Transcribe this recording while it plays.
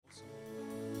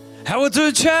How we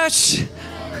doing, church?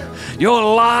 You're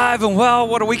alive and well.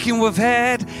 What a weekend we've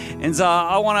had. And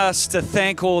I want us to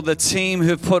thank all the team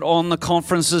who've put on the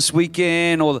conference this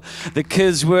weekend, all the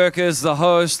kids workers, the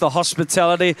hosts, the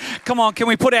hospitality. Come on, can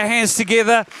we put our hands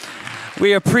together?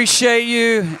 We appreciate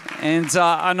you. And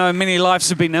I know many lives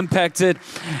have been impacted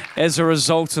as a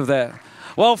result of that.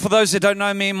 Well, for those that don't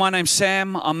know me, my name's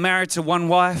Sam. I'm married to one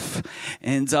wife,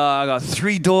 and I got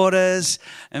 3 daughters.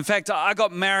 In fact, I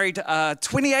got married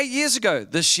 28 years ago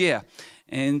this year.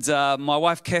 And my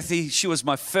wife, Kathy, she was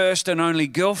my first and only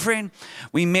girlfriend.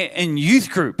 We met in youth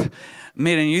group.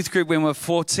 Met in youth group when we were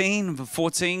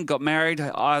 14. Got married.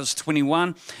 I was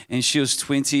 21, and she was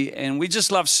 20. And we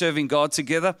just love serving God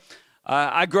together.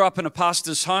 I grew up in a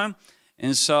pastor's home,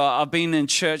 and so I've been in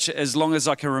church as long as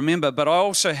I can remember. But I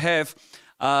also have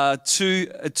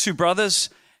two brothers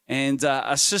and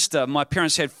a sister. My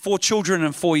parents had 4 children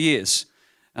in 4 years.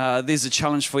 There's a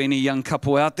challenge for any young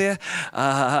couple out there.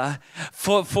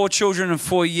 4 children in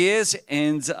 4 years.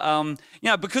 And,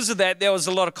 because of that, there was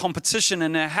a lot of competition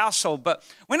in our household. But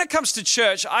when it comes to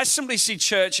church, I simply see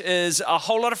church as a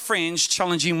whole lot of friends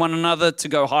challenging one another to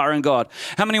go higher in God.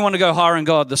 How many want to go higher in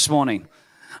God this morning?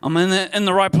 I'm in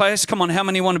the right place. Come on, how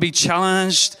many want to be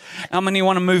challenged? How many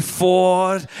want to move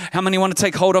forward? How many want to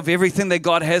take hold of everything that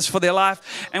God has for their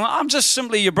life? And I'm just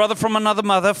simply your brother from another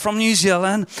mother from New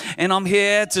Zealand, and I'm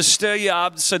here to stir you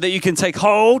up so that you can take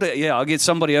hold. Yeah, I'll get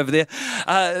somebody over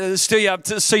there. Stir you up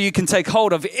so you can take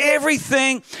hold of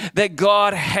everything that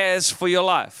God has for your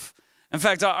life. In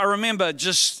fact, I remember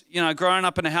just, growing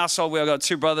up in a household where I got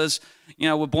 2 brothers,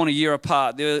 we're born a year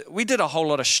apart. We did a whole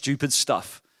lot of stupid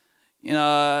stuff.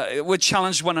 We'd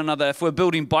challenge one another. If we're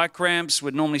building bike ramps,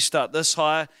 we'd normally start this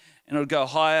high, and it would go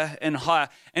higher and higher.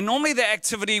 And normally the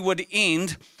activity would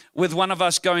end with one of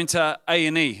us going to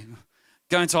A&E,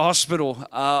 going to hospital.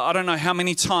 I don't know how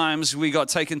many times we got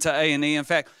taken to A&E. In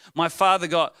fact, my father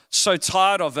got so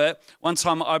tired of it. One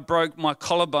time I broke my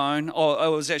collarbone, or it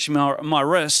was actually my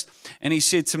wrist, and he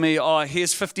said to me,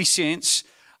 here's 50 cents.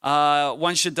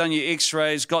 Once you've done your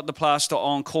x-rays, got the plaster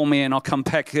on, call me and I'll come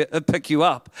pick you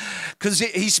up. Because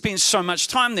he spent so much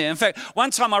time there. In fact, one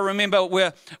time I remember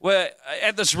we're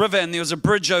at this river and there was a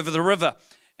bridge over the river.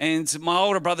 And my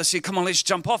older brother said, come on, let's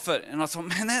jump off it. And I thought,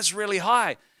 man, that's really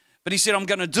high. But he said, I'm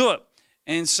going to do it.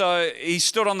 And so he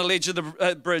stood on the ledge of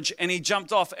the bridge and he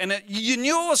jumped off. And you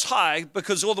knew it was high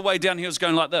because all the way down he was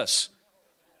going like this.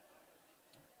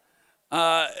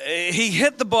 He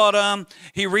hit the bottom,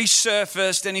 he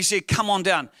resurfaced, and he said, come on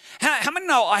down. How many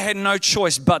know I had no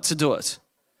choice but to do it?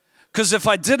 Because if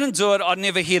I didn't do it, I'd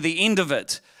never hear the end of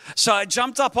it. So I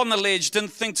jumped up on the ledge,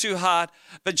 didn't think too hard,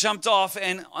 but jumped off,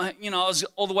 and I was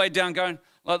all the way down going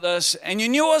like this. And you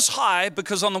knew it was high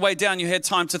because on the way down you had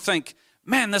time to think,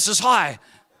 man, this is high.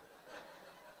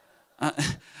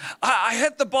 I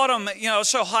hit the bottom,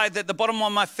 so high that the bottom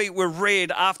of my feet were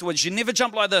red afterwards. You never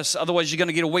jump like this, otherwise you're going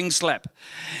to get a wing slap.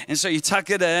 And so you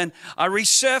tuck it in. I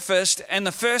resurfaced, and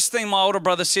the first thing my older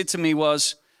brother said to me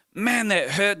was, man, that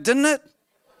hurt, didn't it?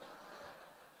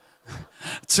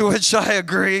 To which I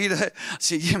agreed. I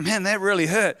said, yeah, man, that really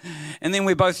hurt. And then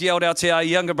we both yelled out to our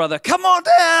younger brother, come on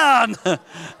down.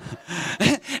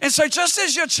 And so just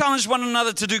as you challenge one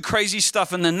another to do crazy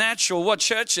stuff in the natural, what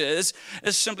church is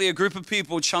simply a group of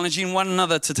people challenging one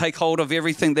another to take hold of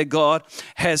everything that God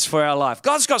has for our life.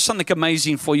 God's got something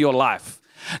amazing for your life.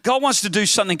 God wants to do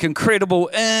something incredible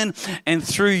in and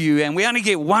through you. And we only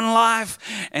get one life,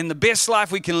 and the best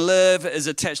life we can live is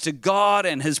attached to God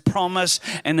and His promise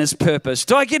and His purpose.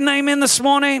 Do I get an amen this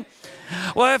morning?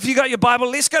 Well, if you got your Bible,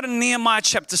 let's go to Nehemiah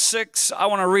chapter 6. I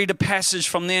want to read a passage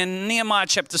from there, Nehemiah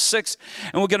chapter 6,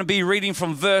 and we're going to be reading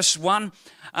from verse 1.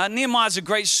 Nehemiah is a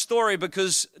great story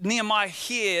because Nehemiah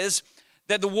hears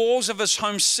that the walls of his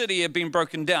home city have been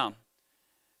broken down.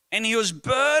 And he was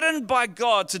burdened by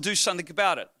God to do something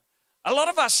about it. A lot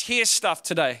of us hear stuff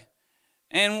today,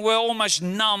 and we're almost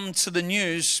numb to the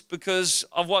news because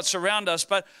of what's around us.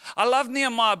 But I love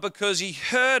Nehemiah because he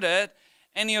heard it,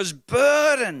 and he was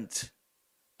burdened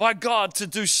by God to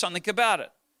do something about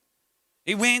it.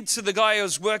 He went to the guy he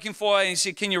was working for, and he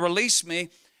said, can you release me?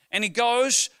 And he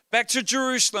goes back to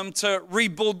Jerusalem to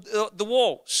rebuild the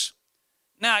walls.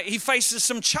 Now, he faces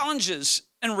some challenges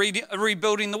in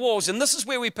rebuilding the walls. And this is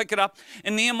where we pick it up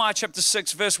in Nehemiah chapter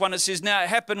 6, verse 1. It says, now it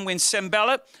happened when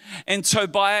Sanballat and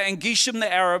Tobiah and Geshem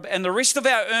the Arab and the rest of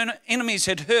our enemies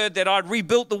had heard that I'd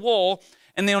rebuilt the wall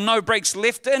and there were no breaks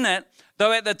left in it,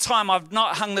 though at the time I've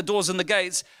not hung the doors and the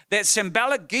gates, that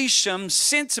Sanballat Geshem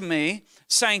sent to me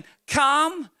saying,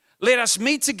 come, let us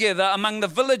meet together among the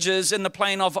villages in the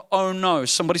plain of Ono.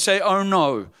 Somebody say, oh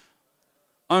no.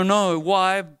 Oh no,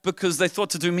 why? Because they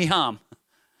thought to do me harm.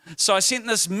 So I sent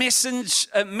this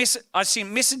I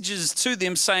sent messages to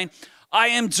them saying, I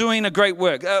am doing a great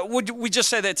work. Would we just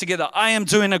say that together? I am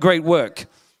doing a great work.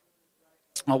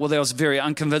 Oh, well, that was very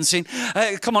unconvincing.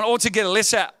 Come on, all together, let's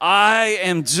say, I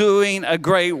am doing a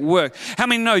great work. How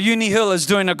many know Uni Hill is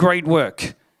doing a great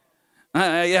work?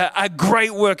 A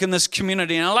great work in this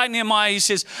community. And I like Nehemiah, he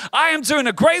says, I am doing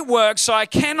a great work, so I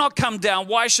cannot come down.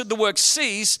 Why should the work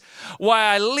cease?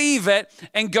 Why I leave it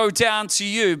and go down to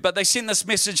you? But they sent this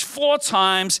message 4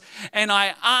 times, and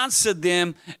I answered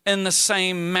them in the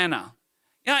same manner.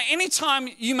 You know, anytime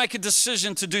you make a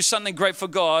decision to do something great for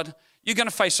God, you're going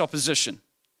to face opposition.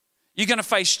 You're going to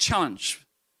face challenge.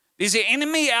 There's an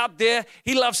enemy out there.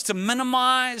 He loves to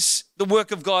minimize the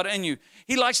work of God in you.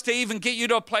 He likes to even get you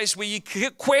to a place where you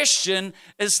question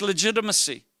its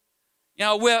legitimacy. You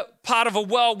know, we're part of a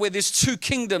world where there's 2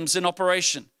 kingdoms in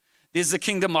operation. There's the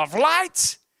kingdom of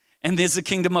light and there's the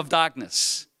kingdom of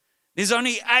darkness. There's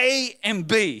only A and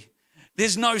B.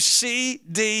 There's no C,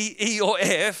 D, E, or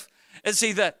F. It's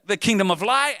either the kingdom of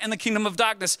light and the kingdom of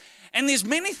darkness. And there's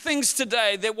many things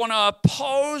today that want to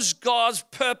oppose God's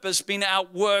purpose being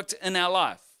outworked in our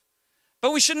life.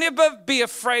 But we should never be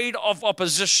afraid of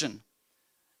opposition.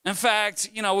 In fact,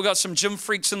 you know, we've got some gym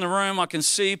freaks in the room. I can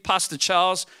see Pastor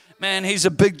Charles. Man, he's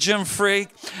a big gym freak.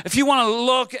 If you want to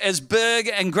look as big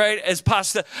and great as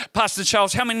Pastor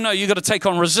Charles, how many know you got to take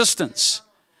on resistance?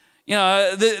 You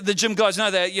know, the gym guys know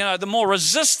that. You know, the more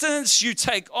resistance you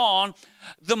take on,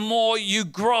 the more you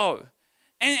grow.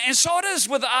 And so it is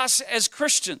with us as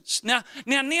Christians. Now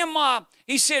Nehemiah,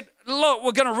 he said, look,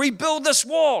 we're going to rebuild this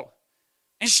wall.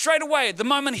 And straight away, the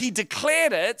moment he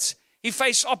declared it, he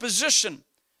faced opposition.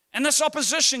 And this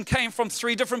opposition came from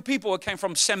 3 different people. It came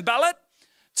from Sanballat,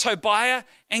 Tobiah,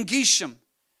 and Geshem.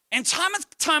 And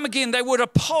time again, they would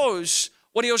oppose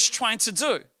what he was trying to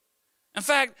do. In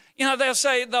fact, you know,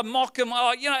 they'll mock him,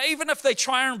 even if they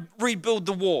try and rebuild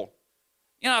the wall.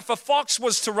 You know, if a fox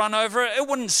was to run over it, it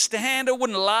wouldn't stand, it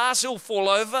wouldn't last, it'll fall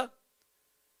over.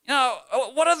 You know,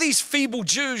 what are these feeble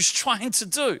Jews trying to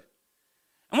do?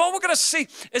 And what we're going to see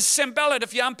is Sanballat,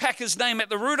 if you unpack his name at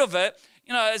the root of it,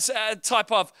 you know, it's a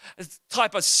type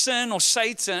of sin or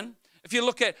Satan. If you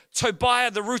look at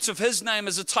Tobiah, the root of his name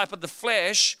is a type of the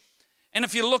flesh. And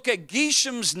if you look at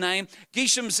Geshem's name,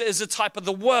 Geshem's is a type of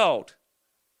the world.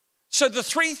 So the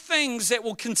 3 things that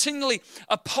will continually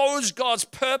oppose God's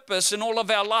purpose in all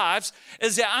of our lives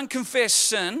is our unconfessed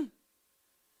sin,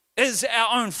 is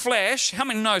our own flesh. How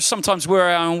many know sometimes we're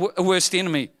our own worst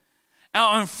enemy?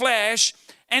 Our own flesh,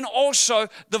 and also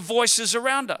the voices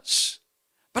around us.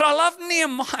 But I love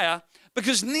Nehemiah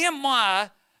because Nehemiah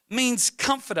means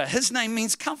comforter. His name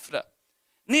means comforter.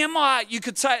 Nehemiah, you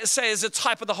could say, is a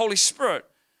type of the Holy Spirit,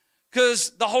 because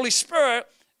the Holy Spirit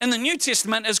in the New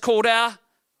Testament is called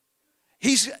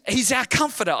He's our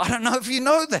comforter. I don't know if you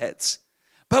know that,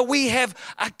 but we have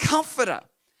a comforter.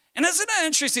 And isn't it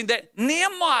interesting that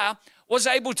Nehemiah was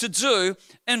able to do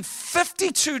in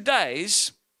 52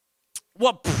 days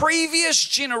what previous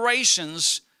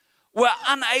generations were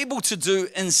unable to do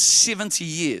in 70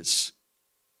 years?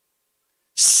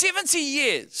 70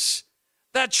 years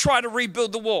they tried to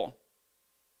rebuild the wall,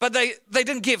 but they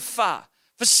didn't get far.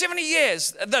 For 70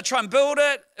 years, they'd try and build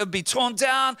it, it would be torn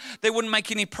down, they wouldn't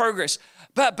make any progress.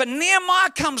 But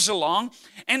Nehemiah comes along,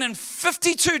 and in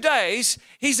 52 days,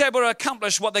 he's able to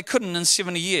accomplish what they couldn't in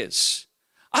 70 years.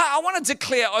 I want to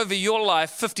declare over your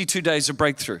life 52 days of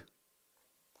breakthrough.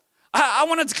 I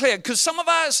want to declare, because some of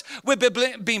us, we've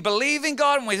been believing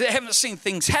God, and we haven't seen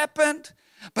things happen.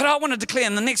 But I want to declare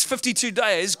in the next 52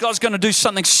 days, God's going to do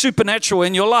something supernatural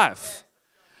in your life.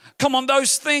 Come on,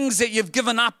 those things that you've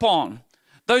given up on,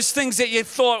 those things that you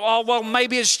thought, oh, well,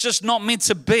 maybe it's just not meant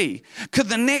to be. Could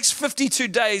the next 52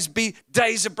 days be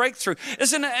days of breakthrough?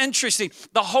 Isn't it interesting?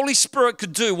 The Holy Spirit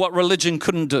could do what religion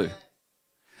couldn't do.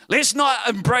 Let's not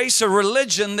embrace a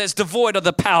religion that's devoid of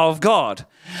the power of God.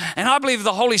 And I believe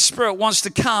the Holy Spirit wants to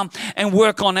come and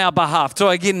work on our behalf. Do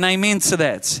I get an amen to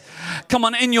that? Come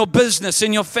on, in your business,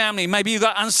 in your family, maybe you've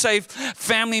got unsaved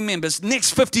family members.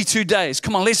 Next 52 days,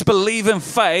 come on, let's believe in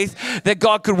faith that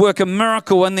God could work a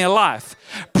miracle in their life.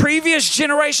 Previous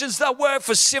generations that worked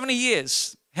for 70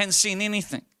 years hadn't seen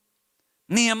anything.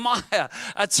 Nehemiah,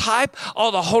 a type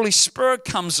of the Holy Spirit,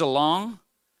 comes along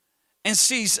and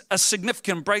sees a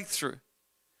significant breakthrough.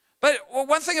 But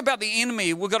one thing about the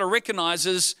enemy we've got to recognize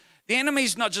is the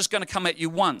enemy's not just going to come at you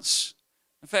once.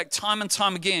 In fact, time and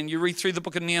time again, you read through the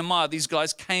book of Nehemiah, these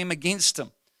guys came against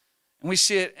him. And we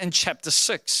see it in chapter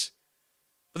 6.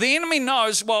 But the enemy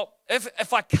knows, well,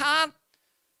 if I can't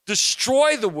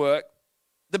destroy the work,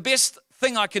 the best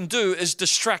thing I can do is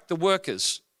distract the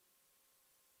workers.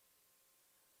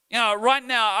 You know, right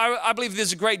now, I believe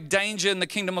there's a great danger in the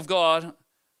kingdom of God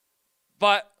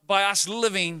by us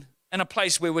living in a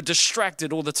place where we're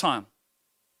distracted all the time.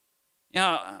 You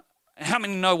know, how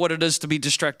many know what it is to be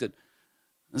distracted?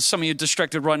 And some of you are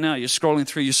distracted right now. You're scrolling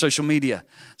through your social media.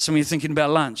 Some of you are thinking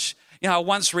about lunch. You know, I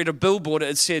once read a billboard.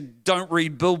 It said, don't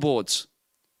read billboards.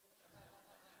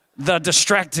 They're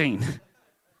distracting.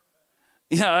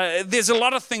 You know, there's a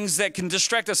lot of things that can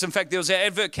distract us. In fact, there was an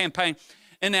advert campaign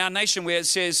in our nation where it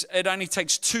says it only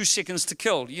takes 2 seconds to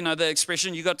kill. You know the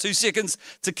expression, you got 2 seconds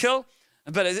to kill,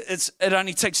 but it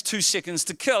only takes 2 seconds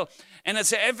to kill. And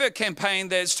it's an advert campaign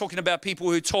that's talking about people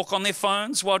who talk on their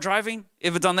phones while driving.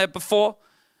 Ever done that before?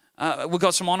 We've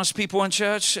got some honest people in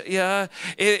church. Yeah.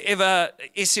 Ever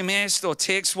SMS or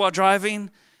text while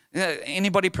driving?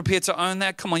 Anybody prepared to own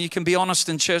that? Come on, you can be honest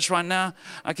in church right now.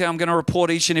 Okay, I'm going to report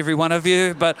each and every one of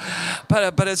you. But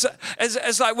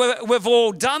it's like we've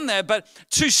all done that. But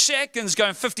 2 seconds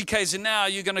going 50 k's an hour,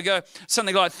 you're going to go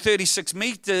something like 36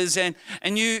 meters, and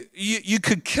you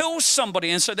could kill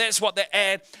somebody. And so that's what the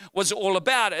ad was all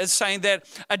about. It's saying that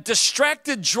a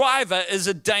distracted driver is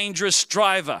a dangerous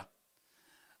driver.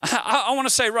 I want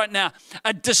to say right now,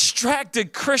 a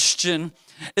distracted Christian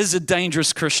is a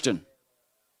dangerous Christian.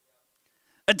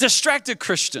 A distracted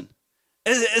Christian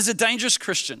is a dangerous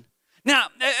Christian. Now,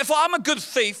 if I'm a good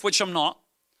thief, which I'm not,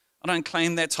 I don't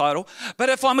claim that title, but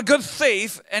if I'm a good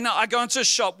thief and I go into a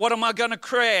shop, what am I going to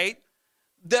create?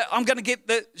 I'm going to get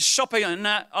the shop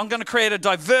owner, I'm going to create a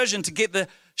diversion to get the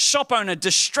shop owner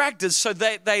distracted so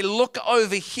that they look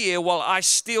over here while I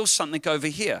steal something over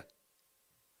here.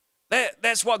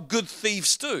 That's what good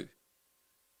thieves do,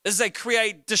 is they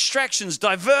create distractions,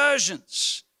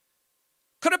 diversions.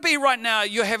 Could it be right now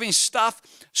you're having stuff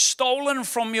stolen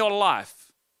from your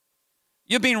life?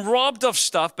 You're being robbed of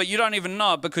stuff, but you don't even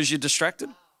know it because you're distracted?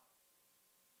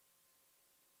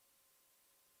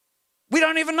 We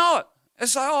don't even know it.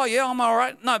 It's like, oh yeah, I'm all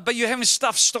right. No, but you're having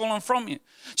stuff stolen from you.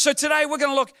 So today we're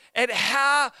going to look at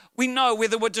how we know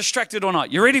whether we're distracted or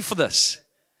not. You ready for this?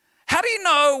 How do you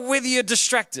know whether you're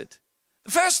distracted?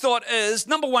 The first thought is,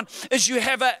 number one, is you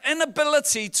have an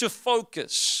inability to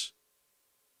focus.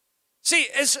 See,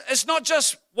 it's not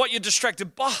just what you're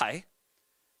distracted by,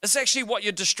 it's actually what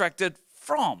you're distracted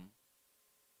from.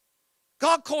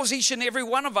 God calls each and every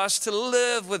one of us to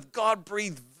live with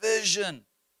God-breathed vision.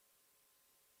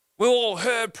 We all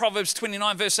heard Proverbs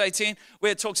 29, verse 18,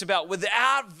 where it talks about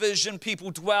without vision, people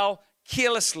dwell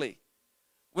carelessly.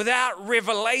 Without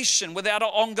revelation, without an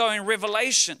ongoing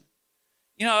revelation.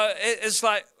 You know, it's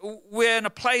like we're in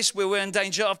a place where we're in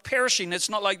danger of perishing. It's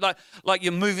not like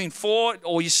you're moving forward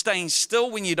or you're staying still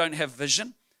when you don't have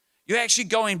vision. You're actually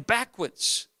going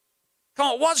backwards.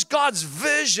 Come on, what's God's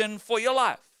vision for your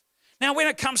life? Now, when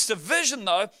it comes to vision,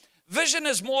 though, vision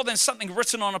is more than something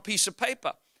written on a piece of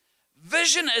paper.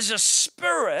 Vision is a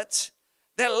spirit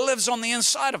that lives on the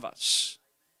inside of us.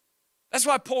 That's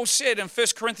why Paul said in 1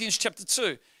 Corinthians chapter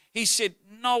 2, he said,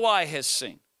 no eye has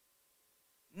seen.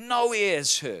 No ear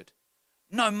has heard.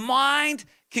 No mind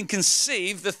can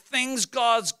conceive the things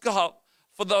God's got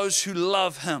for those who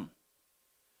love him.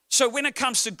 So when it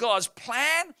comes to God's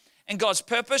plan and God's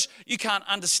purpose, you can't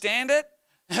understand it.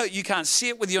 You can't see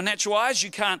it with your natural eyes.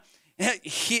 You can't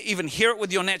even hear it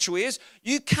with your natural ears.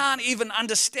 You can't even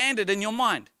understand it in your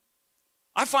mind.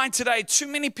 I find today too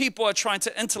many people are trying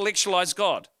to intellectualize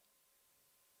God.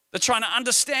 They're trying to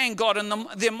understand God in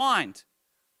their mind.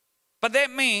 But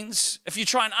that means if you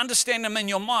try and understand him in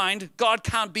your mind, God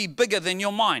can't be bigger than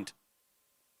your mind,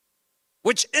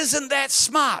 which isn't that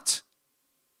smart.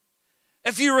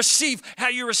 If you receive, how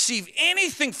you receive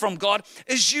anything from God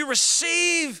is you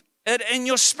receive it in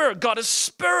your spirit. God is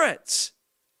spirit.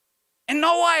 And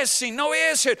no eye has seen, no ear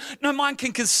has heard, no mind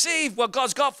can conceive what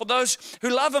God's got for those who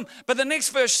love him. But the next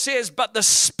verse says, but the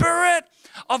Spirit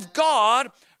of God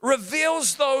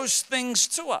reveals those things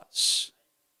to us.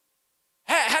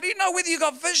 How do you know whether you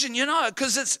got vision? You know it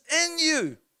because it's in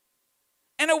you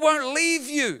and it won't leave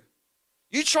you.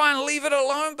 You try and leave it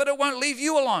alone, but it won't leave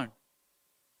you alone.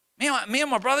 Me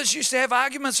and my brothers used to have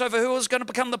arguments over who was going to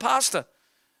become the pastor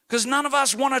because none of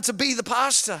us wanted to be the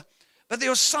pastor. But there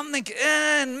was something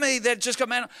in me that just got,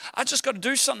 man, I just got to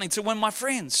do something to win my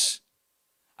friends.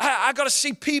 I got to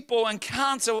see people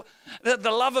encounter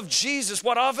the love of Jesus,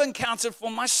 what I've encountered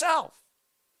for myself.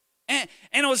 And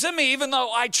it was in me, even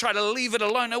though I try to leave it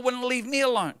alone, it wouldn't leave me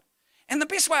alone. And the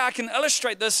best way I can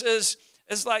illustrate this is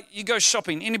like you go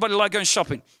shopping. Anybody like going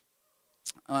shopping?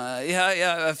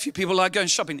 Yeah, a few people like going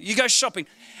shopping. You go shopping,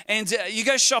 and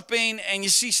you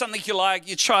see something you like,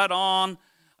 you try it on,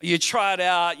 you try it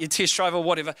out, you test drive or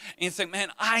whatever, and you think, man,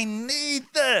 I need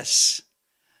this.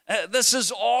 This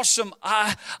is awesome.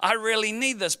 I really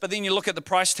need this. But then you look at the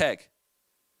price tag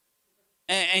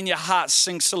and your heart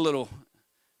sinks a little.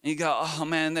 And you go, oh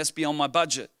man, that's beyond my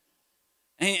budget.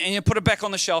 And you put it back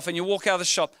on the shelf and you walk out of the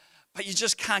shop, but you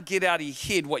just can't get out of your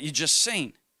head what you just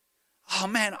seen. Oh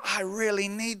man, I really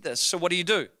need this. So what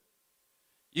do?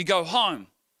 You go home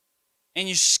and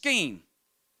you scheme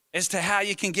as to how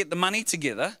you can get the money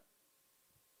together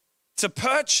to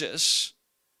purchase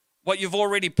what you've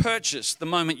already purchased the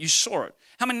moment you saw it.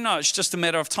 How many know it's just a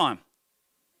matter of time?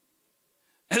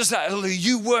 It's like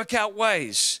you work out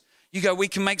ways. You go, we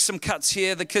can make some cuts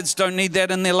here. The kids don't need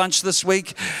that in their lunch this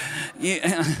week.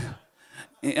 Just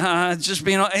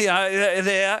being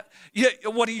there.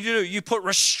 What do? You put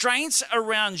restraints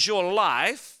around your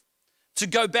life to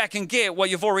go back and get what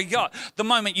you've already got. The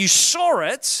moment you saw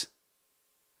it,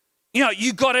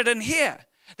 you got it in here.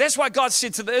 That's why God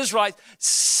said to the Israelites,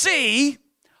 see,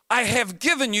 I have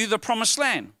given you the promised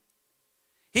land.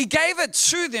 He gave it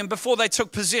to them before they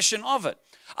took possession of it.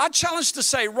 I challenge to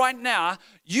say right now,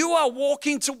 you are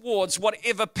walking towards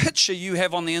whatever picture you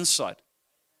have on the inside.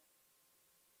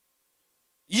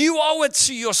 You owe it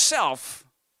to yourself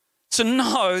to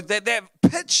know that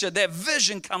picture, that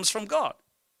vision comes from God.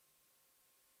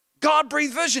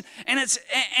 God-breathed vision, and it's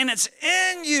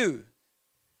in you.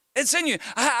 It's in you.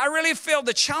 I really feel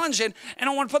the challenge, and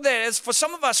I want to put that as for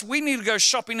some of us, we need to go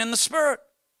shopping in the Spirit.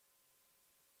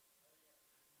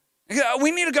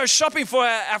 We need to go shopping for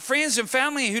our friends and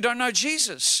family who don't know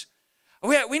Jesus.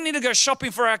 We need to go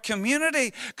shopping for our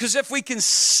community, because if we can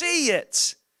see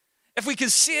it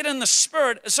in the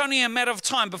Spirit, it's only a matter of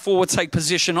time before we'll take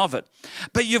possession of it.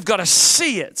 But you've got to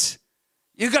see it.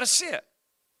 You've got to see it.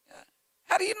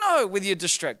 How do you know whether you're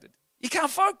distracted? You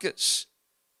can't focus.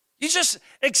 You just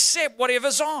accept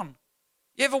whatever's on.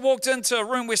 You ever walked into a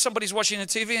room where somebody's watching a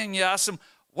TV and you ask them,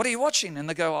 what are you watching? And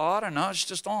they go, oh, I don't know, it's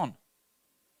just on.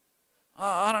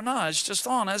 I don't know, it's just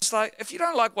on. It's like, if you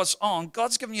don't like what's on,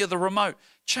 God's given you the remote.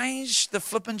 Change the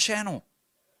flipping channel.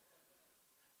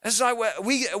 It's like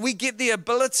we get the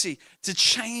ability to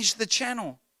change the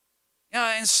channel.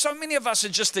 And so many of us are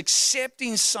just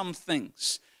accepting some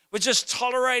things. We're just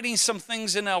tolerating some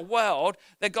things in our world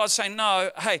that God's saying,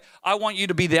 no, hey, I want you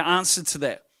to be the answer to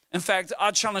that. In fact,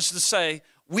 I challenge to say,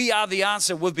 we are the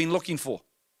answer we've been looking for.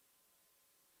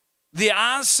 The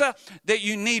answer that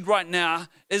you need right now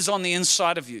is on the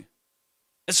inside of you.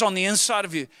 It's on the inside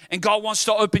of you. And God wants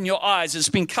to open your eyes. It's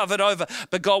been covered over,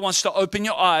 but God wants to open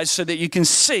your eyes so that you can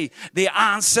see the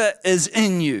answer is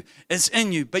in you. It's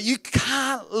in you. But you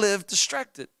can't live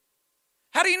distracted.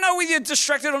 How do you know whether you're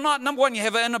distracted or not? Number one, you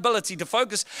have an inability to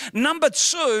focus. Number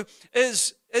two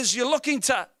is you're looking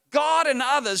to God and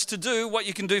others to do what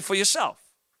you can do for yourself.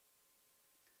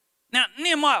 Now,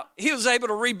 Nehemiah, he was able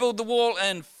to rebuild the wall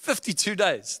in 52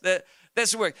 days.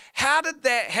 That's the work. How did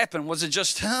that happen? Was it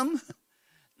just him?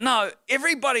 No,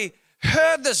 everybody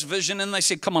heard this vision and they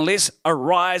said, come on, let's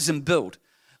arise and build.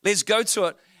 Let's go to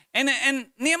it. And in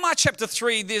Nehemiah chapter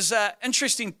 3, there's an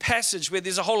interesting passage where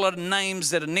there's a whole lot of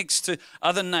names that are next to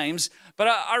other names. But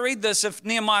I read this, if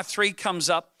Nehemiah 3 comes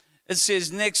up, it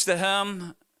says next to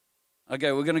him.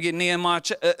 Okay, we're going to get Nehemiah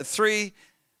 3.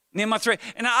 Nehemiah 3.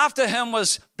 And after him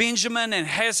was Benjamin and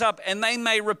Hazab, and they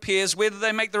made repairs. Where did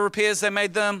they make the repairs? They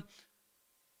made them,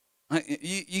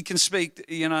 you can speak,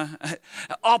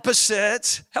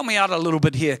 opposite. Help me out a little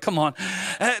bit here. Come on.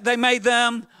 They made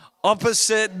them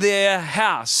opposite their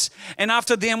house. And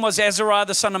after them was Azariah,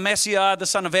 the son of Maaseiah, the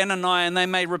son of Ananiah, and they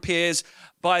made repairs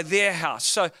by their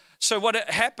house. So what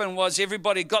happened was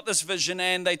everybody got this vision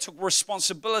and they took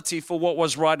responsibility for what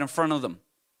was right in front of them.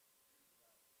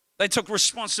 They took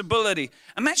responsibility.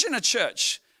 Imagine a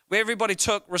church where everybody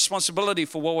took responsibility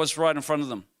for what was right in front of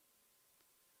them.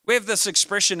 We have this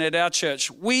expression at our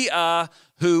church, we are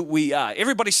who we are.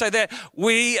 Everybody say that,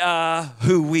 we are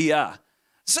who we are.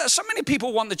 So many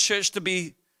people want the church to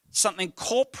be something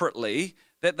corporately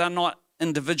that they're not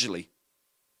individually.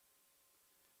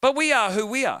 But we are who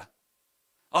we are.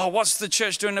 Oh, what's the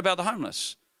church doing about the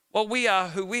homeless? Well, we are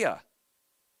who we are.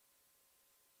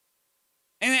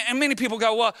 And many people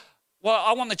go, well,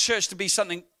 I want the church to be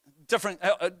something different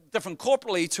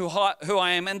corporately to who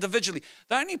I am individually.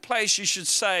 The only place you should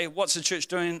say, what's the church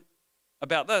doing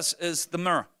about this, is the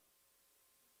mirror.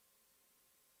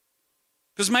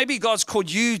 Because maybe God's called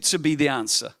you to be the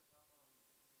answer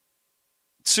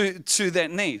to that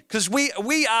need. Because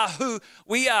we are who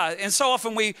we are. And so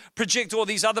often we project all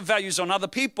these other values on other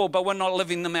people, but we're not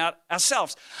living them out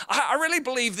ourselves. I really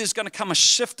believe there's going to come a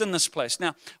shift in this place.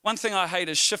 Now, one thing I hate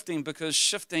is shifting, because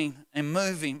shifting and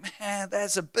moving, man,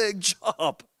 that's a big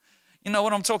job. You know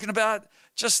what I'm talking about?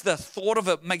 just the thought of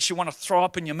it makes you want to throw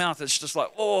up in your mouth. It's just like,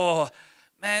 oh,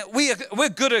 man, we're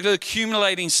good at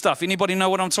accumulating stuff. Anybody know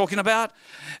what I'm talking about?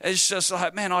 It's just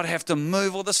like, man, I'd have to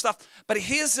move all this stuff. But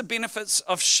here's the benefits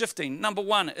of shifting. Number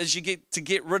one is you get to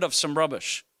get rid of some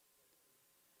rubbish.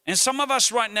 And some of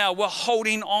us right now, we're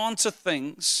holding on to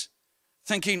things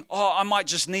thinking, oh, I might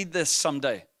just need this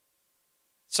someday.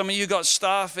 Some of you got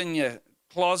stuff in your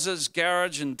closets,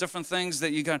 garage, and different things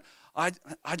that you're going, I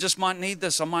just might need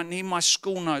this. I might need my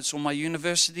school notes or my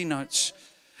university notes.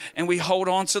 And we hold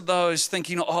on to those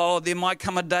thinking, oh, there might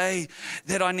come a day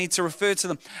that I need to refer to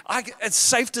them. It's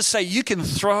safe to say you can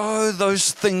throw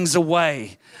those things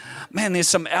away. Man, there's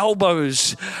some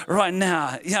elbows right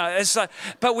now. It's like,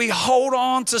 but we hold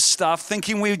on to stuff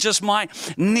thinking we just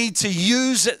might need to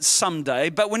use it someday,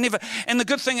 but we never. And the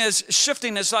good thing is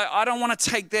shifting is like, I don't want to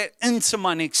take that into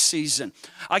my next season.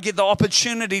 I get the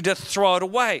opportunity to throw it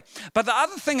away. But the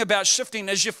other thing about shifting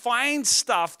is you find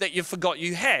stuff that you forgot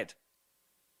you had.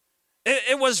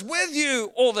 It was with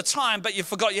you all the time, but you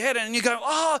forgot you had it. And you go,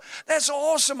 oh, that's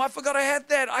awesome. I forgot I had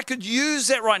that. I could use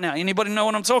that right now. Anybody know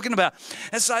what I'm talking about?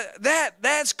 It's like,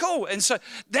 that's cool. And so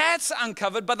that's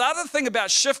uncovered. But the other thing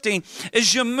about shifting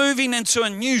is you're moving into a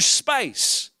new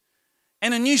space.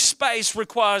 And a new space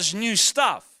requires new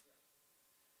stuff.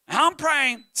 And I'm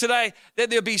praying today that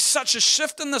there'll be such a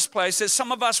shift in this place that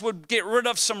some of us would get rid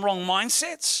of some wrong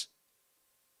mindsets.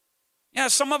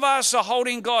 Some of us are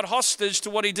holding God hostage to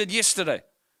what he did yesterday.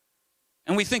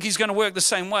 And we think he's going to work the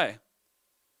same way.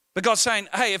 But God's saying,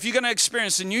 hey, if you're going to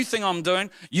experience the new thing I'm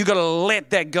doing, you got to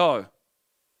let that go.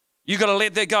 You got to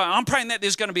let that go. I'm praying that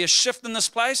there's going to be a shift in this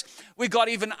place where God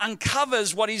even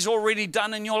uncovers what he's already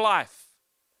done in your life.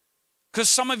 Because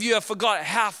some of you have forgot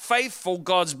how faithful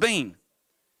God's been.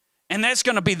 And that's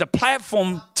going to be the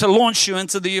platform to launch you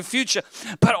into the future.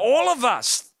 But all of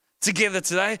us, together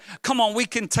today, come on, we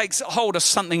can take hold of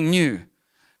something new.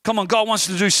 Come on, God wants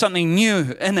to do something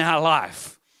new in our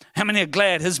life. How many are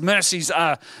glad his mercies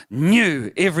are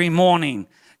new every morning?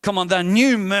 Come on, they're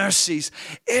new mercies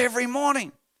every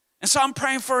morning. And so I'm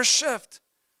praying for a shift.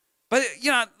 But,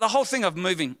 the whole thing of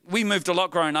moving, we moved a lot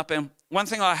growing up, and one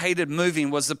thing I hated moving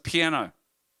was the piano.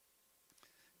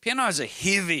 Pianos are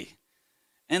heavy,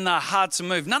 and they're hard to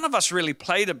move. None of us really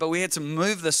played it, but we had to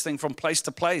move this thing from place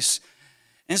to place.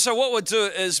 And so what we'd do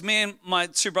is me and my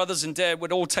two brothers and dad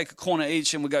would all take a corner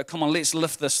each and we'd go, come on, let's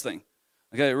lift this thing.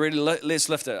 Okay, ready? Let's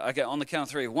lift it. Okay, on the count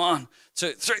of 3. 1,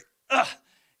 2, 3.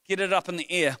 Get it up in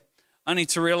the air, only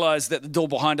to realize that the door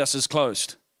behind us is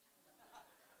closed.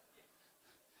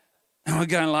 And we're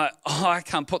going like, oh, I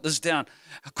can't put this down.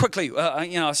 Quickly,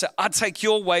 I said, I'll take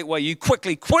your weight while you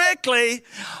quickly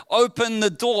open the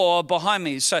door behind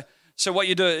me. So what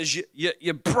you do is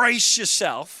you brace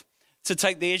yourself to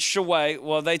take the extra weight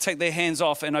while they take their hands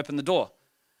off and open the door.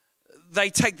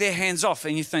 They take their hands off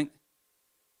and you think,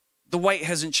 the weight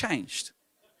hasn't changed.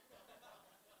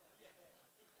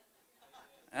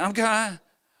 And I'm going,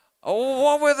 oh,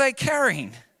 what were they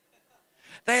carrying?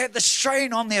 They had the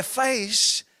strain on their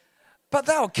face, but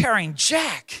they were carrying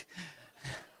jack.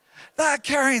 They were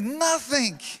carrying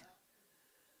nothing.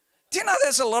 Do you know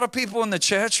there's a lot of people in the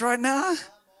church right now?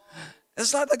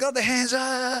 It's like they got their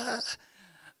hands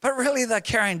but really they're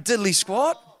carrying diddly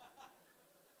squat.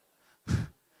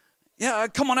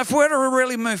 Come on, if we're to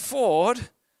really move forward,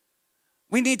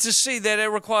 we need to see that it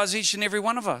requires each and every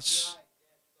one of us.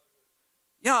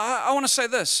 I want to say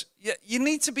this. You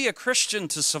need to be a Christian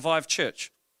to survive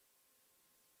church.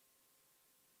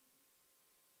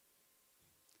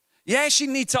 You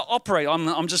actually need to operate.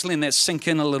 I'm just letting that sink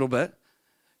in a little bit.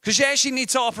 Because you actually need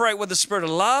to operate with the spirit of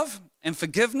love and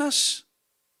forgiveness.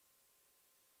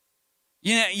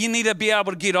 You need to be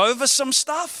able to get over some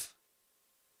stuff.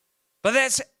 But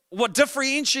that's what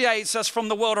differentiates us from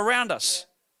the world around us.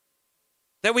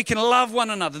 That we can love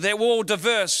one another, that we're all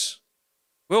diverse.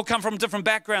 We all come from different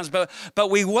backgrounds, but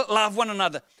we love one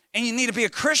another. And you need to be a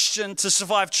Christian to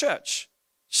survive church.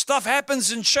 Stuff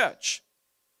happens in church.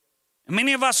 And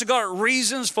many of us have got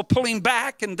reasons for pulling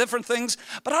back and different things,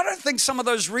 but I don't think some of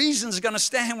those reasons are going to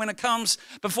stand when it comes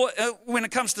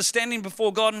to standing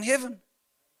before God in heaven.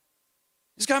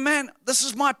 He's going, man, this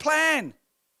is my plan.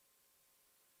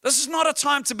 This is not a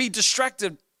time to be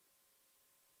distracted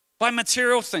by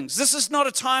material things. This is not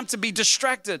a time to be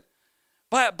distracted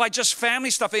by just family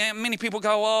stuff. And many people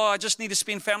go, oh, I just need to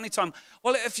spend family time.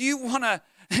 Well, if you want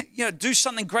to do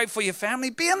something great for your family,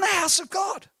 be in the house of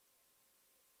God.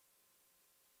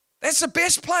 That's the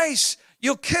best place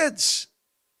your kids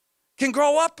can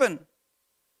grow up in.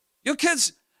 Your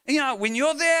kids, when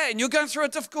you're there and you're going through a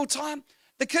difficult time,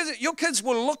 your kids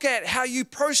will look at how you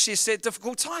process that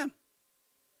difficult time.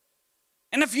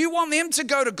 And if you want them to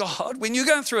go to God when you're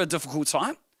going through a difficult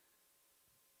time,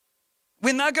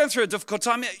 when they're going through a difficult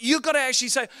time, you've got to actually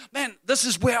say, man, this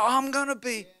is where I'm going to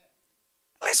be.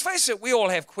 Let's face it, we all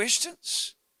have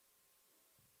questions.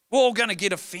 We're all going to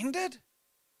get offended.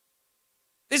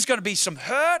 There's going to be some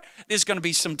hurt. There's going to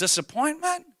be some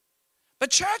disappointment.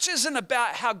 But church isn't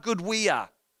about how good we are.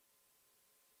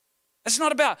 It's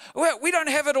not about, we don't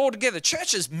have it all together.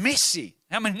 Church is messy.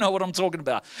 How many know what I'm talking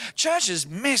about? Church is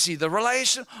messy. The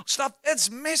relational stuff, it's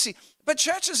messy. But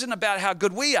church isn't about how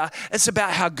good we are. It's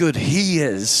about how good He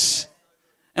is.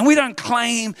 And we don't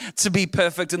claim to be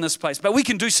perfect in this place. But we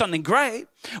can do something great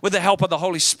with the help of the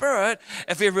Holy Spirit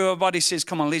if everybody says,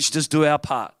 come on, let's just do our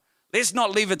part. Let's not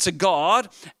leave it to God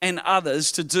and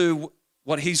others to do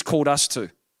what He's called us to.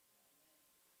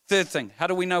 Third thing, how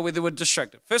do we know whether we're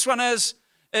distracted? First one is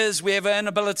we have an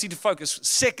inability to focus.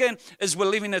 Second is we're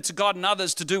leaving it to God and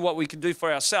others to do what we can do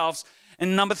for ourselves.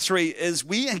 And number three is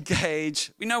we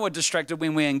know we're distracted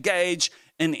when we engage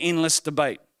in endless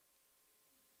debate.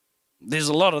 There's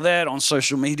a lot of that on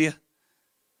social media.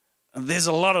 There's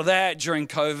a lot of that during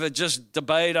COVID, just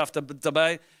debate after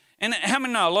debate. And how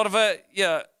many know a lot of it,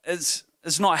 is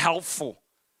not helpful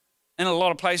in a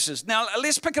lot of places. Now,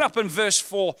 let's pick it up in verse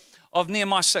 4 of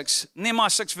Nehemiah 6. Nehemiah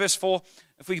 6, verse 4,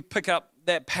 if we pick up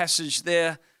that passage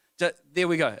there, there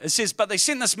we go. It says, but they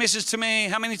sent this message to me,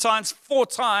 how many times? 4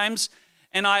 times,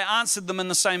 and I answered them in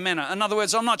the same manner. In other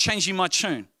words, I'm not changing my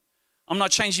tune. I'm not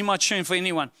changing my tune for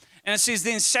anyone. And it says,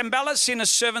 then Sanballat sent a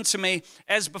servant to me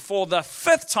as before the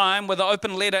 5th time with an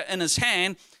open letter in his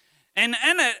hand. And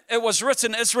in it was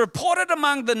written, it's reported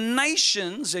among the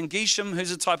nations, and Geshem,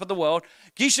 who's a type of the world,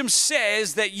 Geshem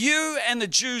says that you and the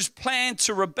Jews plan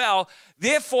to rebel.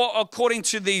 Therefore, according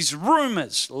to these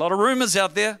rumors, a lot of rumors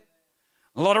out there,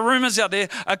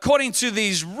 according to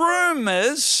these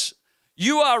rumors,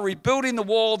 you are rebuilding the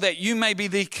wall that you may be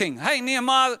the king. Hey,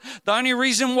 Nehemiah, the only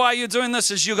reason why you're doing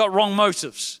this is you got wrong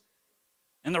motives.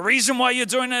 And the reason why you're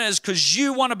doing it is because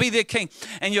you want to be their king.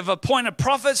 And you've appointed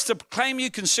prophets to proclaim you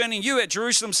concerning you at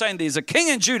Jerusalem, saying there's a king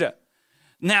in Judah.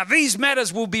 Now these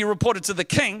matters will be reported to the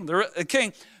king, the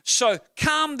king. So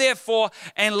come therefore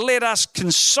and let us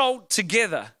consult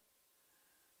together.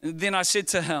 And then I said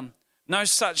to him, no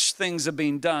such things are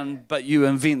being done, but you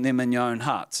invent them in your own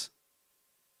heart.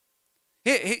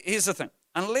 Here's the thing.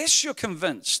 Unless you're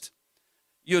convinced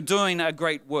you're doing a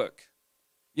great work,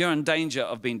 you're in danger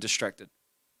of being distracted.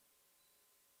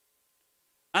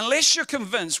 Unless you're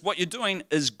convinced what you're doing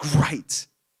is great,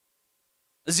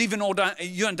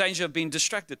 you're in danger of being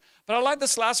distracted. But I like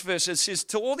this last verse. It says,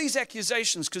 to all these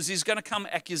accusations, because there's going to come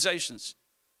accusations.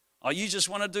 Oh, you just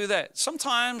want to do that.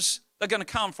 Sometimes they're going to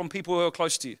come from people who are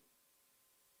close to you.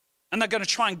 And they're going to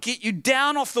try and get you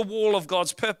down off the wall of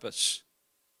God's purpose.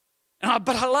 But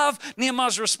I love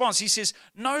Nehemiah's response. He says,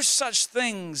 no such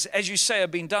things as you say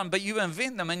have been done, but you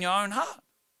invent them in your own heart.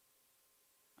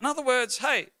 In other words,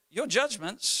 hey, your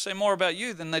judgments say more about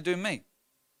you than they do me.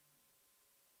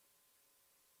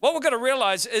 What we're going to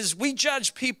realize is we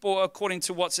judge people according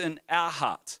to what's in our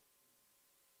heart.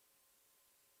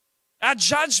 Our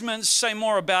judgments say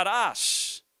more about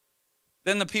us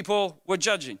than the people we're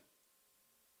judging.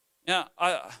 Yeah,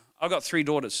 I've got 3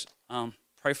 daughters.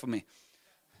 Pray for me.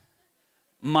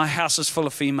 My house is full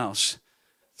of females.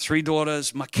 3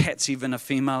 daughters. My cat's even a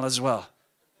female as well.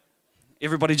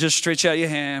 Everybody just stretch out your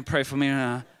hand. Pray for me.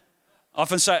 I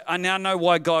often say, I now know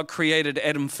why God created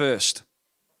Adam first.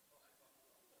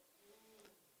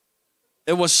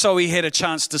 It was so he had a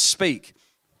chance to speak.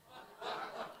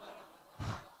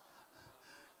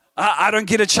 I don't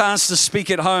get a chance to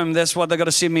speak at home. That's why they got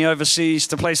to send me overseas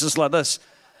to places like this.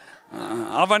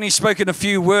 I've only spoken a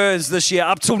few words this year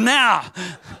up till now.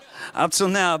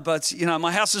 But,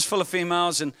 my house is full of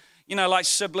females and, like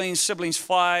siblings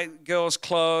fight, girls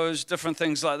close, different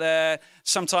things like that.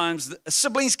 Sometimes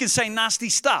siblings can say nasty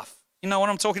stuff. You know what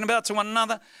I'm talking about to one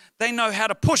another? They know how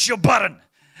to push your button.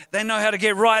 They know how to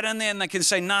get right in there and they can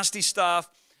say nasty stuff.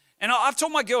 And I've taught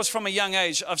my girls from a young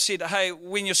age, I've said, hey,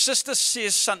 when your sister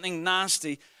says something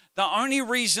nasty, the only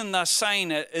reason they're saying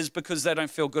it is because they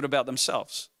don't feel good about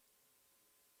themselves.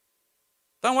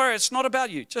 Don't worry, it's not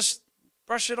about you. Just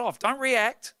brush it off. Don't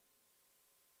react.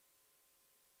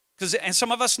 And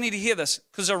some of us need to hear this,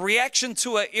 because a reaction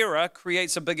to an error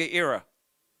creates a bigger error.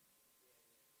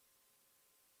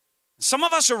 Some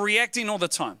of us are reacting all the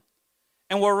time.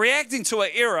 And we're reacting to an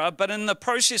error, but in the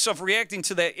process of reacting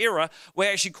to that error,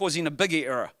 we're actually causing a bigger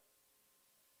error.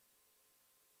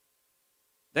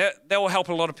 That will help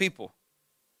a lot of people.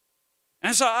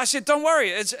 And so I said, don't worry,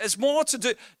 it's more to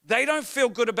do. They don't feel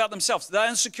good about themselves. They're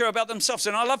insecure about themselves.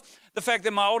 And I love the fact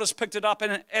that my oldest picked it up,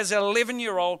 and as an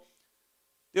 11-year-old,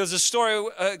 There was a story,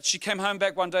 she came home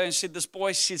back one day and said, this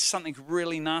boy said something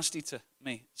really nasty to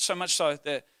me. So much so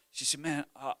that she said, man,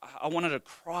 I wanted to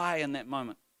cry in that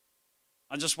moment.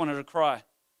 I just wanted to cry.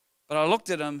 But I looked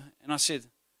at him and I said,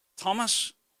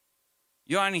 Thomas,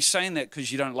 you're only saying that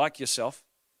because you don't like yourself.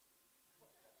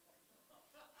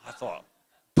 I thought,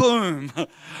 boom,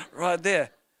 right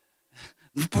there.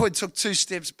 The boy took 2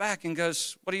 steps back and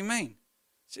goes, what do you mean?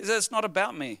 He says, it's not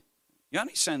about me. You're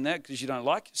only saying that because you don't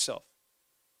like yourself.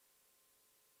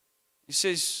 He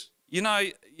says, you know,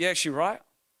 you're actually right.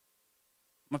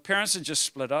 My parents had just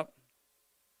split up.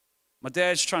 My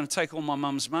dad's trying to take all my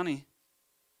mum's money.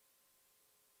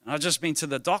 And I've just been to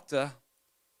the doctor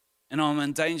and I'm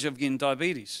in danger of getting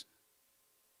diabetes.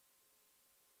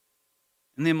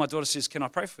 And then my daughter says, can I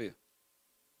pray for you?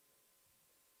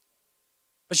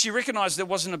 But she recognized it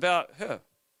wasn't about her.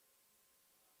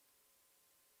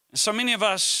 And so many of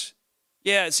us,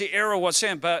 yeah, it's the error of what's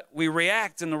saying, but we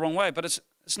react in the wrong way. But it's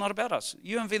not about us.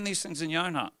 You invent these things in your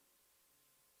own heart.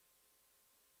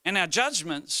 And our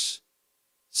judgments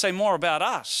say more about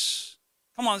us.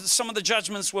 Come on, some of the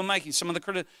judgments we're making, some of the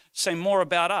critics say more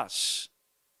about us.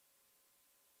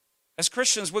 As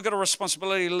Christians, we've got a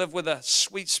responsibility to live with a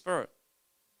sweet spirit.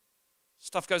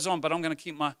 Stuff goes on, but I'm going to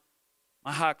keep my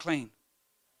heart clean.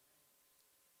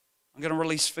 I'm going to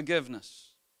release forgiveness.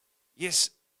 Yes,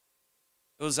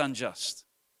 it was unjust.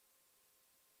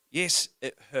 Yes,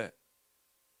 it hurt.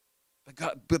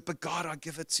 But God, I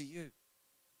give it to you.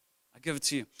 I give it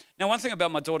to you. Now, one thing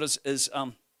about my daughters is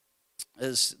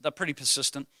they're pretty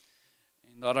persistent.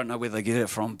 And I don't know where they get it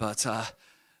from, but I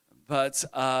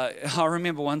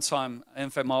remember one time, in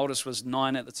fact, my oldest was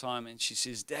 9 at the time, and she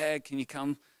says, Dad, can you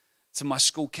come to my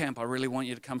school camp? I really want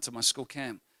you to come to my school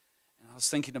camp. And I was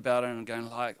thinking about it and going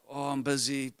like, oh, I'm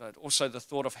busy. But also the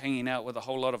thought of hanging out with a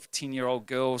whole lot of 10-year-old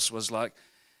girls was like,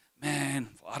 man,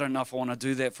 I don't know if I want to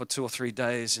do that for 2 or 3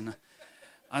 days. And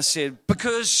I said,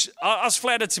 because I was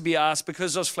flattered to be asked,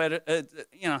 because I was flattered,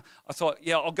 I thought,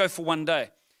 yeah, I'll go for 1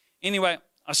 day. Anyway,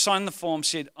 I signed the form,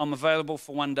 said, I'm available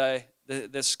for 1 day.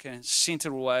 This sent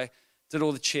it away, did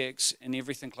all the checks and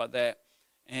everything like that.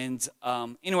 And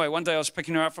anyway, one day I was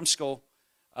picking her up from school.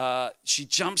 She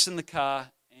jumps in the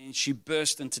car and she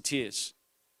burst into tears.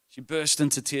 She burst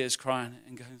into tears crying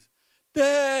and goes,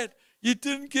 Dad, you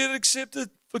didn't get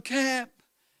accepted for camp.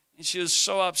 And she was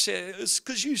so upset. It's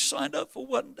because you signed up for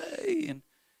 1 day. And,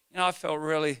 I felt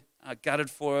really gutted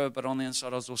for her. But on the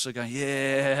inside, I was also going,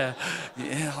 yeah,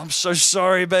 I'm so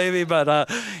sorry, baby. But,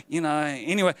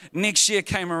 anyway, next year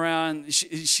came around.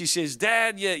 She says,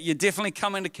 Dad, you're definitely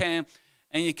coming to camp.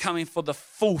 And you're coming for the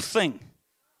full thing.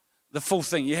 The full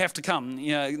thing. You have to come.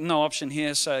 No option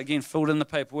here. So, again, filled in the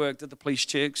paperwork, did the police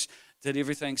checks, did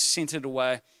everything, sent it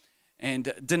away.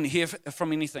 And didn't hear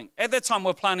from anything. At that time,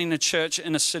 we're planning a church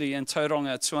in a city in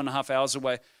Tauranga, 2.5 hours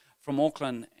away from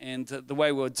Auckland. And the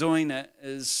way we're doing it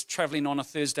is traveling on a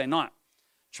Thursday night.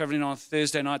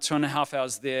 2.5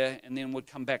 hours there, and then we'd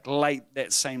come back late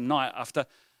that same night after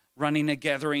running a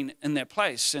gathering in that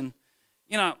place. And,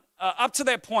 up to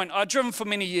that point, I'd driven for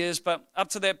many years, but up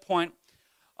to that point,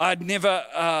 I'd never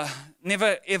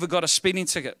ever got a speeding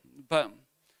ticket. But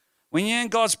when you're in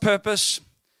God's purpose,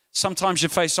 sometimes you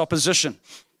face opposition.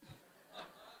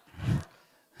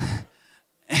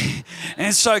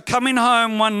 And so coming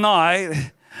home one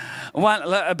night,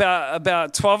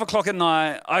 about 12 o'clock at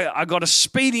night, I got a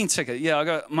speeding ticket. Yeah, I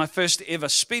got my first ever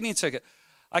speeding ticket.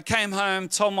 I came home,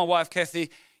 told my wife, Kathy,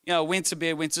 went to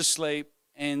bed, went to sleep.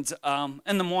 And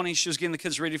in the morning, she was getting the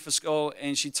kids ready for school.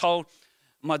 And she told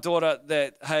my daughter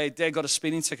that, hey, Dad got a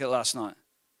speeding ticket last night.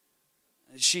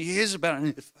 She hears about it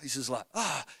and her face is like,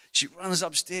 She runs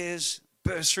upstairs,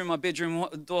 bursts through my bedroom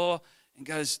door and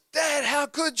goes, Dad, how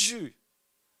could you?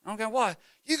 I'm going, why?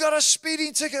 You got a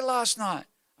speeding ticket last night.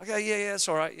 I go, yeah, it's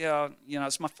all right. Yeah,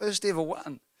 it's my first ever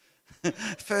one.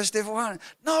 First ever one.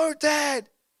 No, Dad.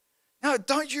 No,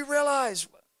 don't you realize,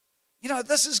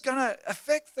 this is going to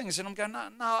affect things. And I'm going, no,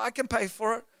 I can pay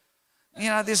for it.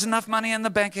 There's enough money in the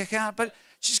bank account. But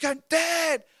she's going,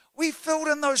 Dad, we filled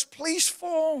in those police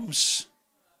forms.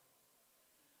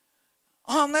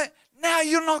 Now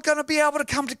you're not going to be able to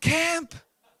come to camp.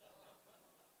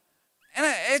 And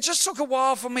it just took a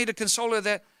while for me to console her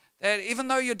that even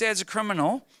though your dad's a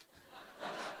criminal,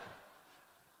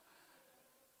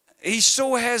 he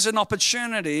still has an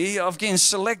opportunity of getting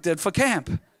selected for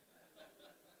camp.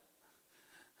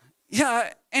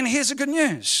 Yeah, and here's the good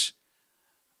news.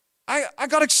 I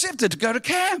got accepted to go to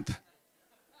camp.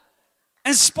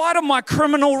 In spite of my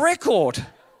criminal record,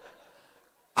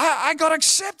 I got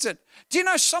accepted. Do you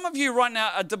know some of you right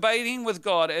now are debating with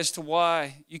God as to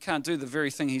why you can't do the very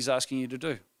thing He's asking you to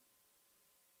do?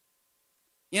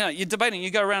 you're debating,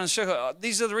 you go around in a circle, oh,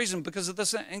 these are the reasons because of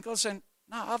this. And God's saying,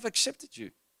 no, I've accepted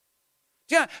you.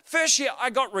 First year I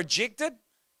got rejected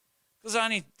because I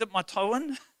only dipped my toe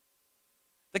in.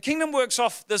 The kingdom works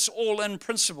off this all-in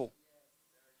principle.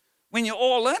 When you're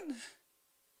all in,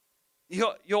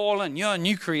 you're all in. You're a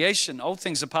new creation. Old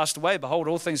things have passed away. Behold,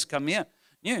 all things come here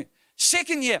new.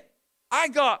 Second year, I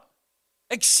got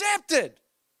accepted.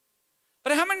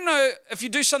 But how many know if you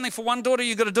do something for one daughter,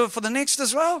 you've got to do it for the next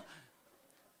as well?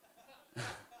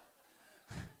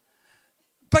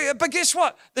 But guess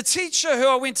what? The teacher who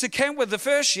I went to camp with the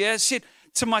first year said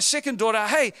to my second daughter,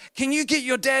 hey, can you get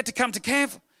your dad to come to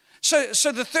camp? So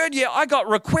the third year, I got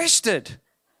requested.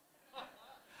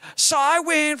 So I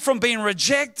went from being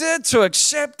rejected to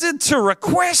accepted to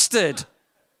requested.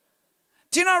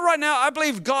 Do you know right now, I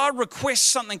believe God requests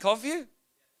something of you.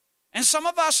 And some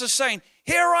of us are saying,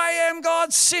 here I am,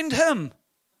 God, send him.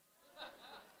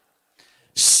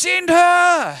 Send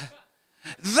her.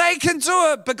 They can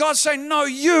do it. But God's saying, no,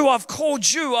 I've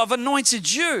called you, I've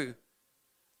anointed you.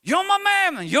 You're my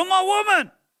man, you're my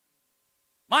woman.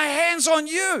 My hand's on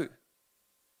you.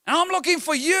 And I'm looking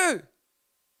for you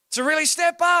to really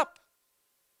step up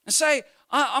and say,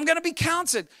 I'm going to be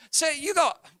counted. Say,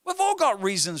 we've all got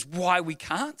reasons why we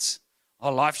can't.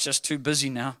 Oh, life's just too busy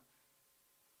now.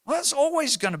 Well, it's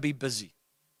always going to be busy.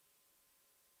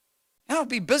 It'll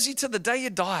be busy till the day you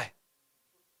die.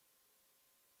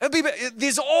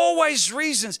 There's always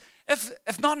reasons.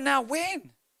 If not now, when?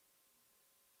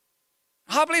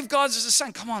 I believe God's just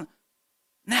saying, come on,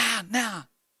 now.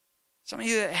 Some of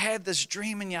you had this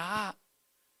dream in your heart,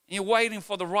 and you're waiting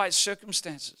for the right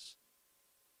circumstances.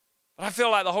 But I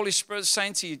feel like the Holy Spirit's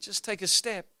saying to you, just take a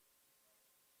step.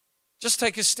 Just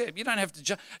take a step. You don't have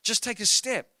to just take a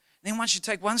step. And then once you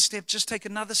take one step, just take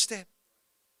another step.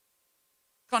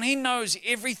 God, he knows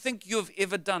everything you've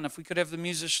ever done. If we could have the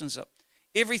musicians up.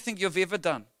 Everything you've ever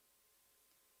done.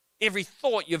 Every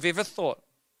thought you've ever thought.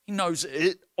 He knows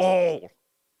it all.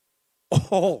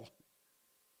 All.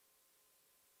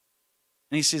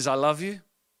 And he says, I love you.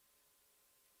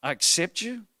 I accept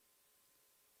you.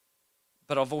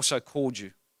 But I've also called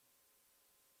you.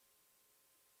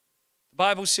 The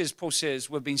Bible says, Paul says,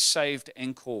 we've been saved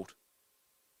and called.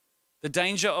 The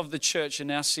danger of the church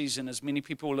in our season is many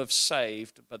people live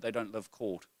saved, but they don't live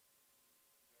called.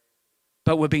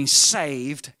 But we're being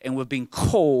saved and we're being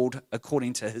called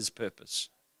according to his purpose.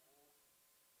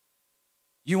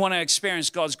 You want to experience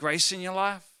God's grace in your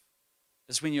life?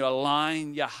 It's when you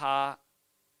align your heart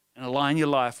and align your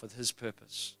life with his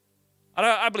purpose.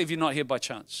 I believe you're not here by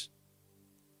chance.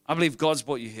 I believe God's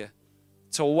brought you here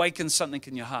to awaken something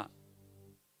in your heart.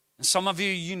 And some of you,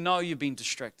 you've been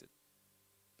distracted.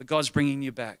 But God's bringing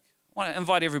you back. I want to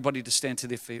invite everybody to stand to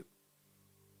their feet.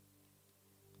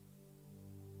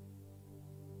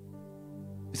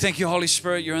 Thank you, Holy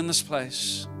Spirit, you're in this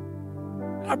place.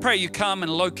 I pray you come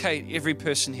and locate every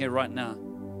person here right now.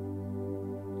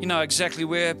 You know exactly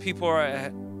where people are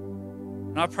at.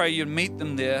 And I pray you meet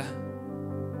them there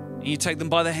and you take them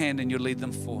by the hand and you lead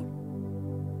them forward.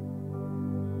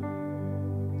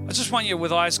 I just want you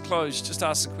with eyes closed, just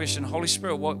ask the question, Holy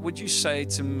Spirit, what would you say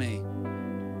to me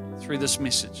through this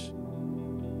message?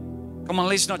 Come on,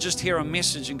 let's not just hear a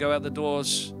message and go out the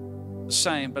doors the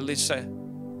same, but let's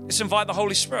invite the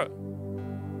Holy Spirit.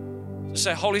 Just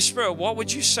say, Holy Spirit, what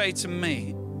would you say to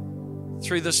me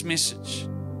through this message?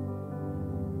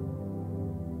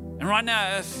 And right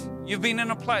now, if you've been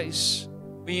in a place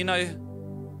where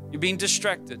you've been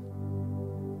distracted,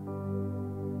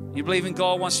 you believe in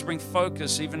God wants to bring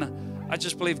focus, I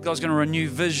just believe God's going to renew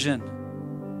vision.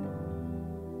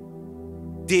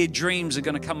 Dead dreams are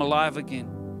going to come alive again.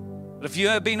 But if you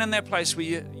have been in that place where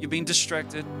you've been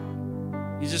distracted,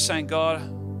 you're just saying, God, I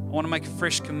want to make a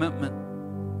fresh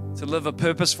commitment to live a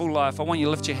purposeful life. I want you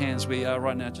to lift your hands where you are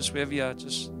right now, just wherever you are,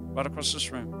 just right across this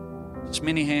room. Just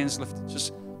many hands lifted.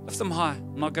 Just lift them high.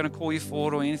 I'm not going to call you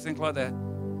forward or anything like that.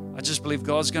 I just believe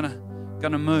God's going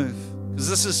to move, because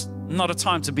this is not a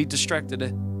time to be distracted.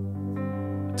 A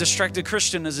distracted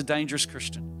Christian is a dangerous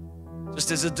Christian.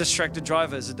 Just as a distracted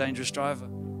driver is a dangerous driver.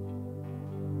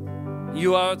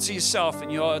 You owe it to yourself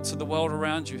and you owe it to the world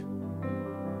around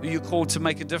you. You're called to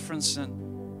make a difference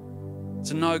and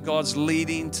to know God's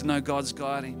leading, to know God's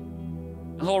guiding.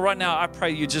 And Lord, right now, I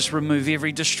pray you just remove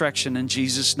every distraction in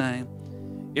Jesus' name.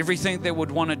 Everything that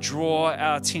would want to draw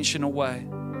our attention away.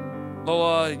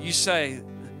 Lord, you say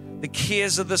the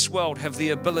cares of this world have the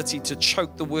ability to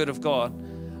choke the word of God.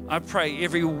 I pray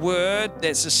every word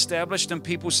that's established in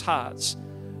people's hearts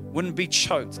wouldn't be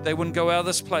choked. They wouldn't go out of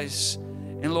this place.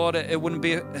 And Lord, it wouldn't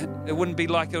be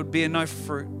like it would bear no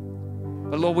fruit.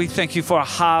 But Lord, we thank you for a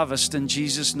harvest in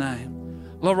Jesus' name.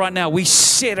 Lord, right now, we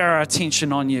set our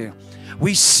attention on you.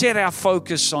 We set our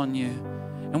focus on you.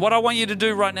 And what I want you to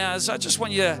do right now is I just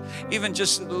want you to even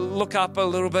just look up a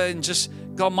little bit and just,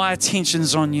 God, my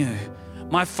attention's on you.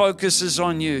 My focus is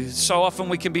on you. So often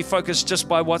we can be focused just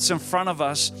by what's in front of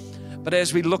us. But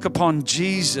as we look upon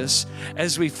Jesus,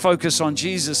 as we focus on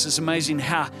Jesus, it's amazing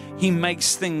how he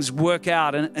makes things work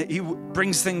out and he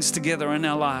brings things together in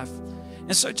our life.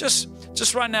 And so just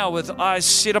right now with eyes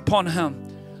set upon him,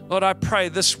 Lord, I pray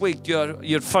this week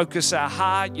you'd focus our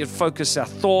heart, you'd focus our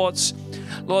thoughts.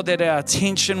 Lord, that our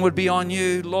attention would be on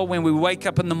you. Lord, when we wake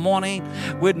up in the morning,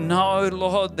 we'd know,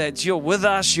 Lord, that you're with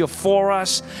us, you're for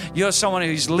us. You're someone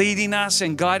who's leading us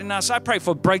and guiding us. I pray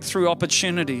for breakthrough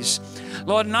opportunities.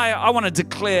 Lord, and I want to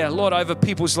declare, Lord, over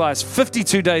people's lives,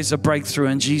 52 days of breakthrough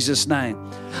in Jesus' name.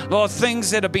 Lord,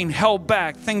 things that have been held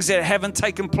back, things that haven't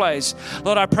taken place.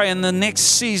 Lord, I pray in the next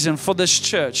season for this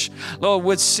church, Lord,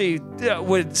 would see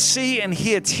and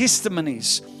hear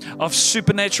testimonies of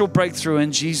supernatural breakthrough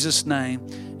in Jesus' name.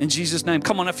 In Jesus' name.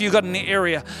 Come on, if you've got an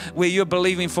area where you're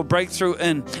believing for breakthrough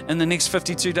in the next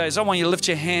 52 days, I want you to lift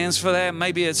your hands for that.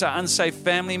 Maybe it's an unsafe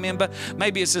family member.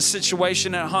 Maybe it's a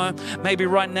situation at home. Maybe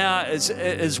right now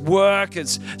it's work,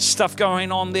 it's stuff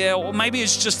going on there. Or maybe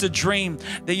it's just a dream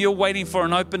that you're waiting for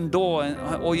an open door,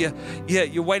 or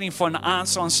you're waiting for an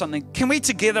answer on something. Can we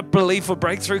together believe for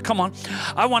breakthrough? Come on.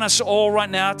 I want us all right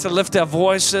now to lift our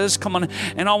voices. Come on.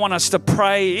 And I want us to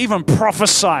pray, even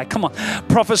prophesy. Come on.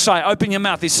 Prophesy. Open your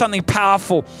mouth. There's something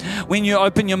powerful when you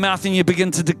open your mouth and you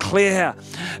begin to declare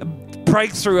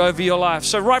breakthrough over your life.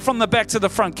 So right from the back to the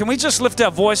front, can we just lift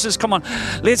our voices? Come on,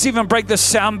 let's even break the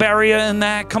sound barrier in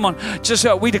that. Come on, just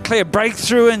we declare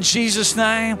breakthrough in Jesus'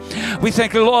 name. We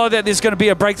thank you, Lord, that there's going to be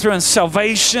a breakthrough in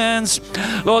salvations.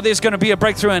 Lord, there's going to be a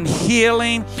breakthrough in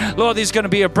healing. Lord, there's going to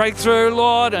be a breakthrough,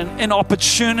 Lord, in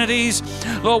opportunities.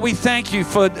 Lord, we thank you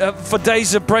for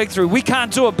days of breakthrough. We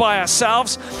can't do it by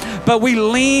ourselves, but we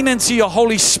lean into your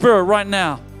Holy Spirit right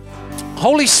now.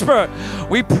 Holy Spirit,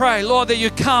 we pray, Lord, that you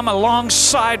come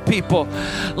alongside people,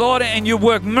 Lord, and you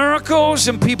work miracles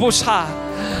in people's heart.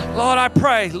 Lord, I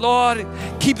pray, Lord,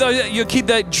 keep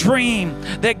that dream,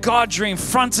 that God dream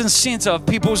front and center of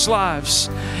people's lives.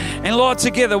 And Lord,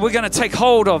 together we're going to take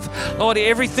hold of, Lord,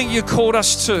 everything you called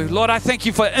us to. Lord, I thank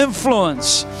you for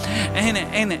influence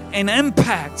and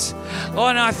impact.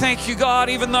 Lord, and I thank you, God,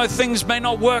 even though things may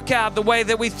not work out the way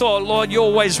that we thought, Lord, you're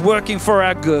always working for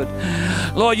our good.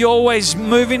 Lord, you're always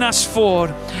moving us forward.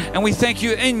 And we thank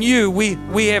you. In you,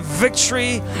 we have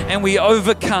victory and we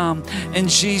overcome. In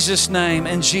Jesus' name,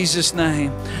 in Jesus'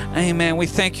 name. Amen. We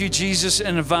thank you, Jesus,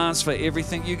 in advance for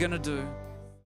everything you're going to do.